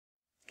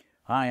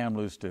Hi,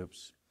 I'm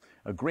Stoops.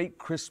 A great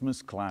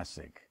Christmas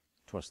classic,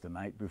 'Twas the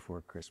Night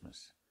Before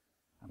Christmas.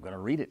 I'm going to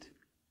read it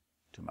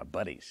to my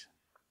buddies,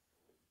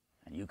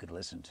 and you could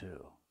listen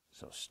too.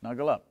 So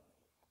snuggle up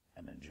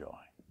and enjoy.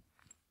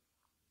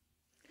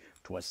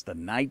 'Twas the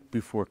night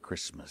before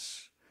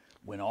Christmas,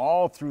 when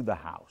all through the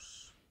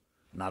house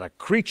not a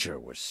creature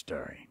was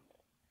stirring,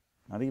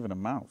 not even a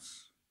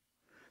mouse.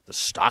 The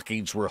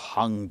stockings were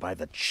hung by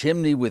the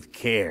chimney with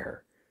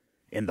care,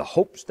 in the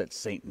hopes that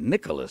St.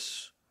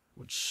 Nicholas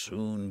would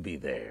soon be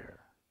there.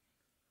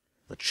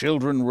 The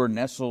children were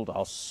nestled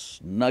all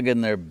snug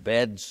in their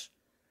beds,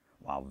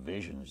 while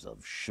visions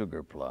of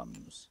sugar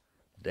plums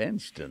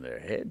danced in their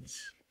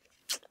heads.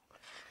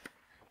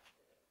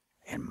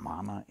 And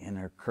Mama in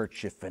her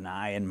kerchief and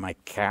I in my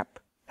cap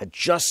had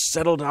just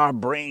settled our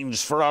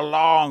brains for a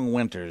long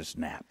winter's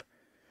nap.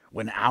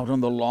 When out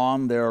on the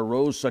lawn there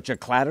arose such a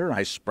clatter,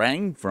 I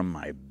sprang from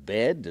my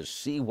bed to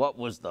see what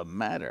was the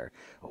matter.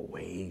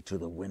 Away to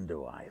the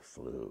window I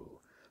flew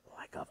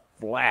like a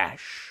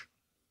flash,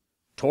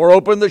 tore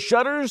open the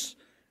shutters,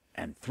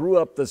 and threw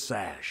up the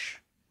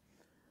sash.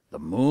 The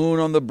moon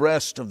on the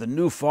breast of the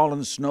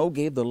new-fallen snow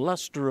gave the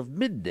luster of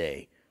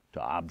midday to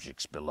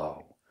objects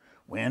below,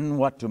 when,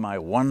 what to my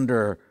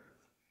wonder,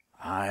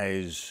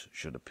 eyes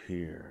should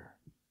appear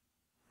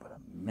but a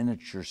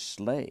miniature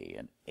sleigh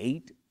and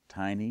 8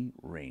 tiny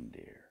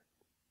reindeer,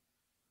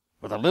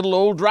 with a little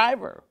old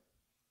driver,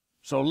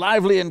 so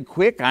lively and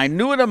quick, I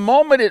knew in a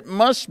moment it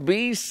must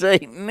be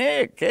St.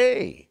 Nick.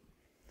 Hey!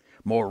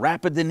 More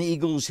rapid than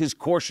eagles his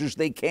coursers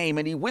they came,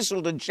 and he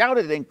whistled and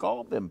shouted and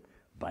called them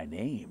by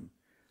name.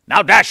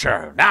 Now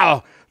Dasher,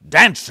 now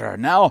Dancer,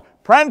 now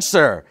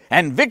Prancer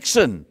and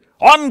Vixen,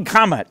 on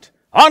Comet,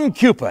 on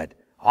Cupid,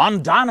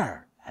 on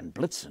Donner and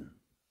Blitzen.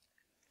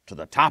 To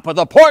the top of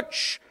the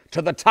porch,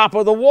 to the top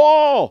of the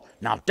wall,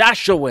 now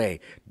dash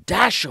away,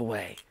 dash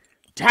away,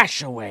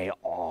 dash away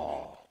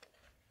all.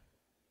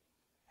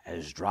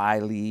 As dry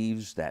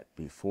leaves that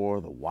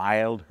before the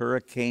wild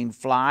hurricane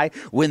fly,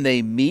 when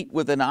they meet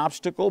with an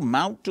obstacle,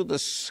 mount to the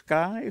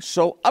sky,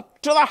 so up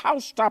to the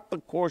housetop the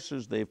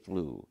coursers they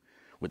flew,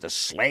 with a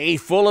sleigh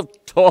full of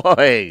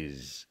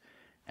toys,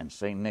 and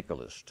St.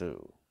 Nicholas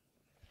too.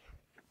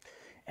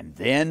 And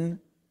then,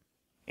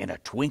 in a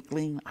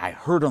twinkling, I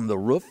heard on the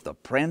roof the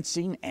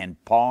prancing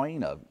and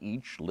pawing of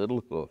each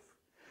little hoof.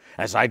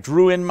 As I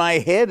drew in my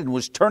head and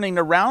was turning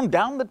around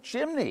down the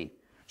chimney,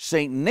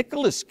 St.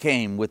 Nicholas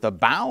came with a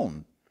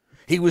bound.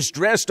 He was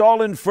dressed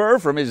all in fur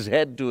from his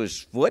head to his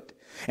foot,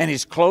 and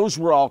his clothes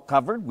were all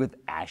covered with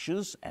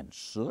ashes and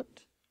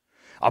soot.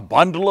 A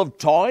bundle of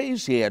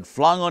toys he had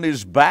flung on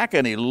his back,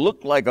 and he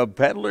looked like a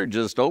peddler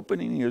just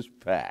opening his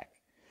pack.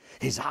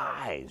 His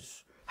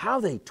eyes, how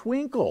they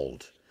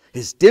twinkled!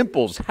 His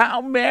dimples,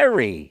 how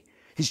merry!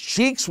 His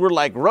cheeks were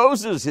like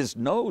roses, his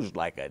nose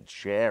like a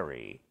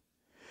cherry.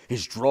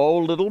 His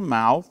droll little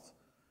mouth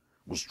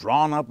was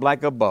drawn up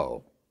like a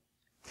bow,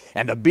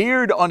 and the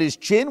beard on his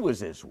chin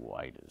was as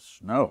white as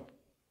snow.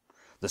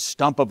 The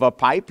stump of a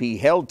pipe he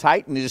held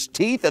tight in his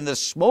teeth, and the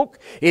smoke,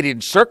 it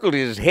encircled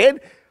his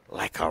head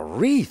like a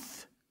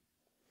wreath.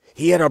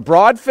 He had a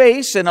broad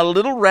face and a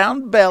little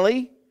round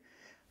belly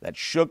that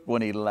shook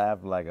when he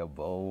laughed like a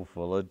bowl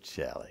full of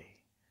jelly.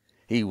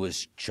 He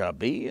was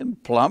chubby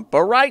and plump,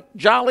 a right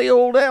jolly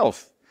old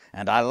elf,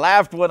 and I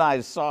laughed when I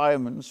saw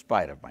him in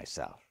spite of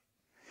myself.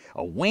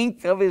 A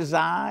wink of his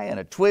eye and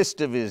a twist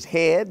of his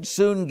head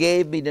soon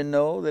gave me to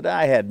know that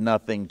I had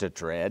nothing to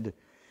dread.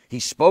 He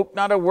spoke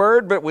not a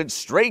word, but went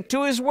straight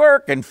to his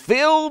work and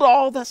filled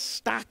all the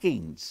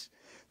stockings,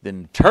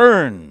 then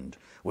turned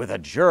with a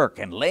jerk,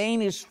 and laying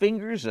his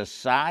fingers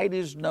aside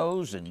his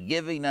nose and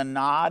giving a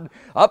nod,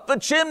 up the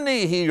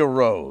chimney he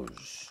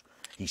arose.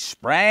 He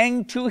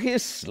sprang to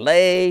his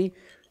sleigh,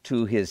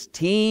 to his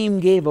team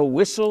gave a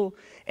whistle,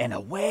 and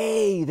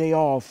away they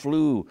all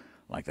flew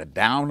like the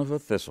down of a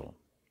thistle.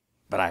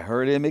 But I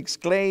heard him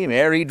exclaim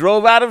ere he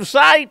drove out of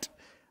sight,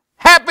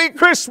 "Happy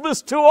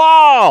Christmas to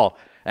all,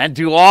 and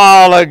to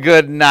all a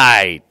good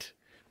night."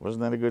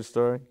 Wasn't that a good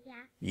story? Yeah.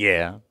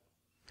 Yeah.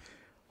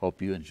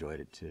 Hope you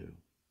enjoyed it too.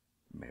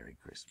 Merry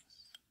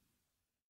Christmas.